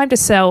good time to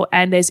sell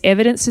and there's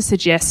evidence to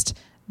suggest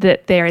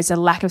that there is a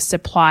lack of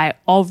supply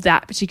of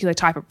that particular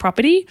type of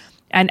property,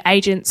 and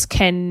agents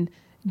can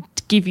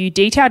give you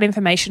detailed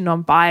information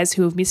on buyers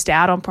who have missed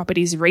out on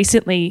properties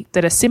recently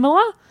that are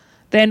similar,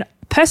 then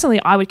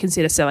personally I would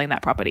consider selling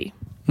that property.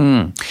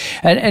 And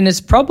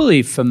it's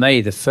probably, for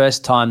me, the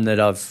first time that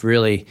I've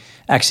really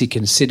actually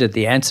considered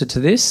the answer to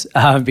this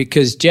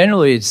because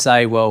generally you'd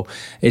say, well,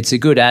 it's a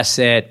good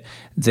asset,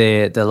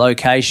 the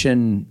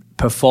location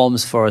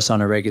performs for us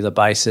on a regular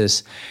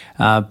basis.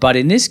 But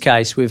in this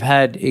case, we've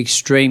had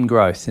extreme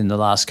growth in the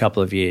last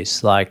couple of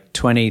years, like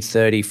 20,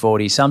 30,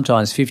 40,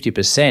 sometimes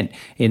 50%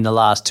 in the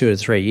last 2 to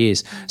 3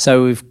 years.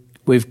 So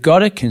we've got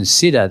to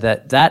consider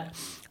that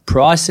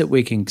price that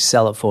we can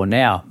sell it for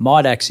now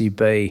might actually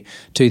be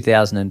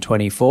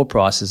 2024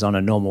 prices on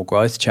a normal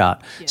growth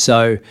chart. Yeah.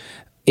 So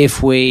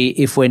if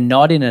we're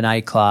not in an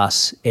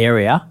A-class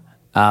area,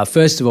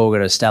 first of all, we've got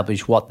to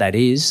establish what that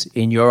is.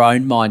 In your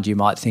own mind, you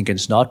might think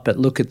it's not, but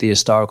look at the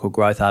historical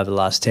growth over the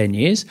last 10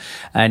 years.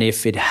 And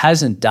if it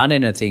hasn't done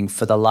anything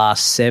for the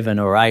last 7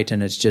 or 8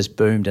 and it's just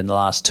boomed in the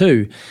last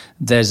 2,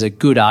 there's a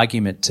good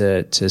argument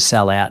to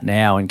sell out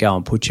now and go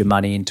and put your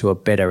money into a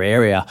better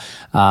area.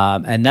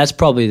 And that's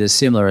probably the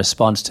similar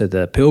response to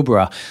the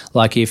Pilbara.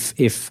 Like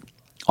if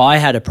I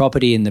had a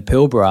property in the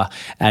Pilbara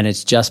and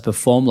it's just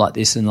performed like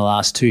this in the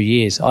last 2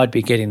 years, I'd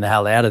be getting the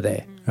hell out of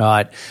there.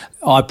 Right.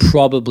 I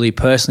probably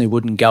personally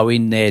wouldn't go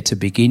in there to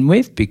begin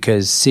with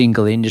because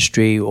single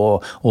industry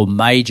or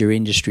major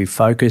industry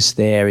focus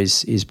there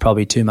is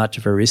probably too much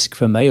of a risk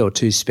for me or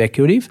too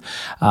speculative.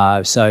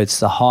 So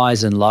it's the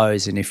highs and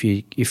lows. And if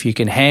you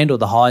can handle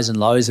the highs and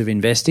lows of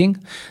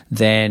investing,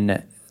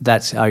 then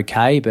that's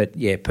okay. But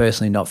yeah,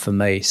 personally not for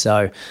me.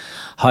 So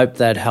hope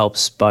that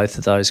helps both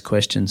of those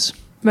questions.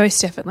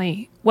 Most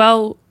definitely.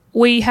 Well,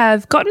 we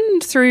have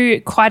gotten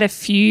through quite a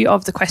few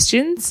of the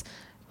questions,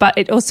 but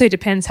it also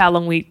depends how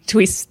long we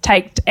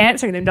take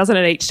answering them, doesn't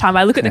it, each time?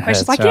 I look at the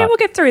questions like, yeah, we'll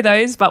get through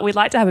those, but we'd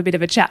like to have a bit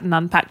of a chat and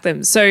unpack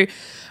them. So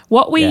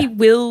what we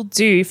will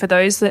do for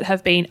those that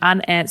have been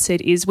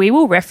unanswered is we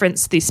will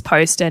reference this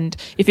post. And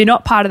if you're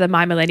not part of the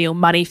My Millennial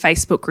Money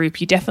Facebook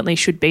group, you definitely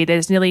should be.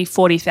 There's nearly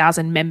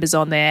 40,000 members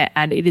on there,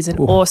 and it is an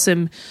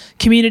awesome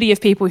community of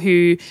people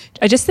who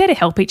are just there to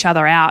help each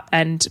other out.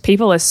 And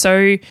people are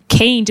so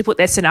keen to put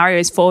their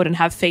scenarios forward and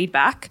have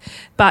feedback.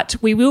 But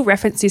we will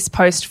reference this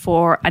post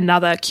for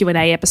another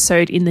Q&A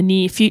episode in the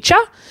near future.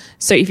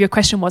 So if your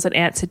question wasn't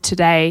answered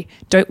today,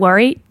 don't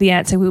worry. The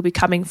answer will be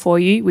coming for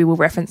you. We will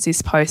reference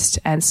this post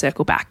and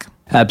circle back.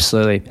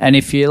 Absolutely. And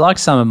if you're like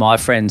some of my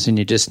friends and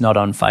you're just not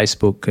on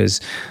Facebook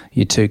because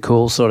you're too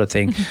cool sort of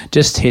thing,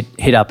 just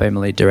hit up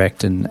Emily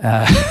direct and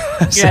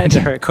send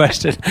her a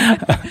question.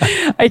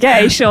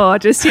 Okay, sure.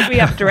 Just hit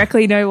me up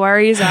directly. No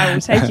worries. I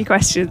will take your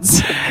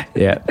questions.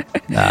 Yeah,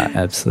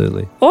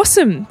 absolutely.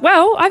 Awesome.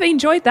 Well, I've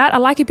enjoyed that. I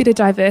like a bit of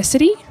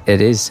diversity.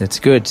 It is. It's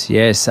good.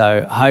 Yeah,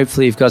 so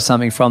hopefully you've got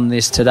something from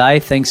this today.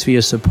 Thanks for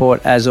your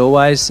support as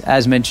always.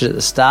 As mentioned at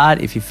the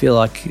start, if you feel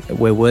like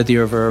we're worthy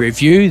of a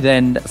review,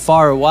 then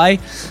fire away.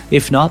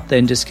 If not,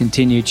 then just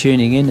continue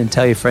tuning in and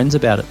tell your friends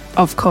about it.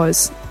 Of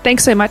course.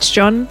 Thanks so much,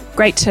 John.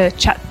 Great to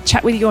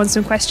chat with you on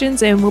some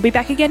questions, and we'll be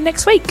back again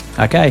next week.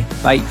 Okay,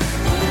 bye.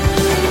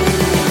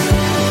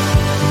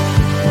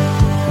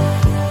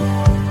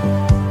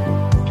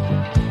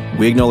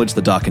 We acknowledge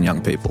the Darkin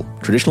Young people,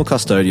 traditional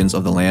custodians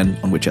of the land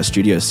on which our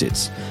studio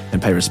sits,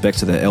 and pay respect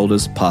to their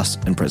elders,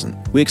 past and present.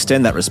 We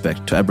extend that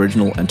respect to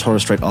Aboriginal and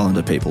Torres Strait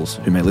Islander peoples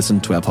who may listen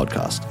to our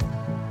podcast.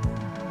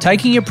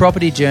 Taking your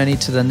property journey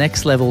to the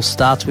next level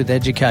starts with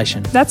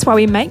education. That's why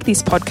we make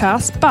this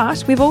podcast,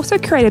 but we've also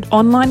created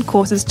online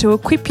courses to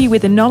equip you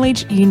with the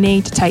knowledge you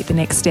need to take the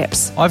next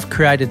steps. I've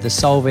created the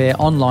Solvair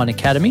Online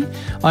Academy,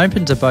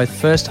 open to both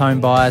first home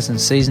buyers and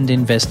seasoned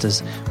investors,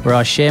 where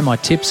I share my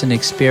tips and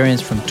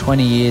experience from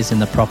 20 years in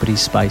the property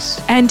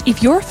space. And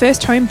if you're a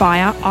first home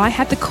buyer, I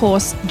have the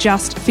course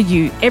just for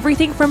you.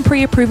 Everything from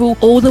pre-approval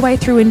all the way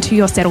through into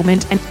your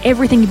settlement and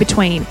everything in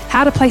between.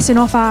 How to place an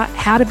offer,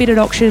 how to bid at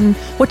auction,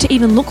 what to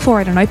even look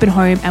for at an open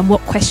home, and what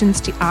questions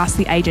to ask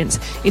the agents.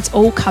 It's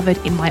all covered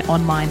in my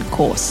online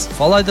course.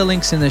 Follow the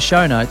links in the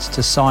show notes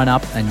to sign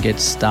up and get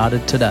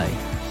started today.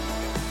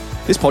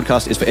 This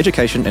podcast is for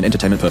education and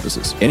entertainment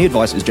purposes. Any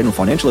advice is general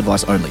financial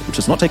advice only, which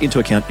does not take into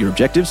account your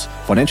objectives,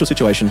 financial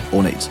situation,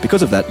 or needs.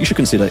 Because of that, you should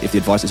consider if the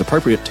advice is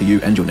appropriate to you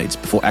and your needs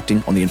before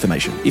acting on the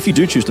information. If you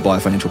do choose to buy a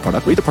financial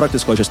product, read the product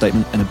disclosure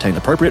statement and obtain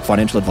appropriate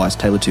financial advice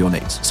tailored to your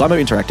needs. Simo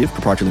Interactive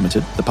Proprietary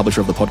Limited, the publisher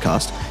of the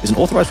podcast, is an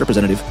authorised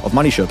representative of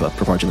Money Sherpa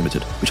Proprietary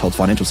Limited, which holds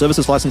financial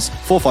services license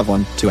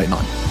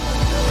 451289.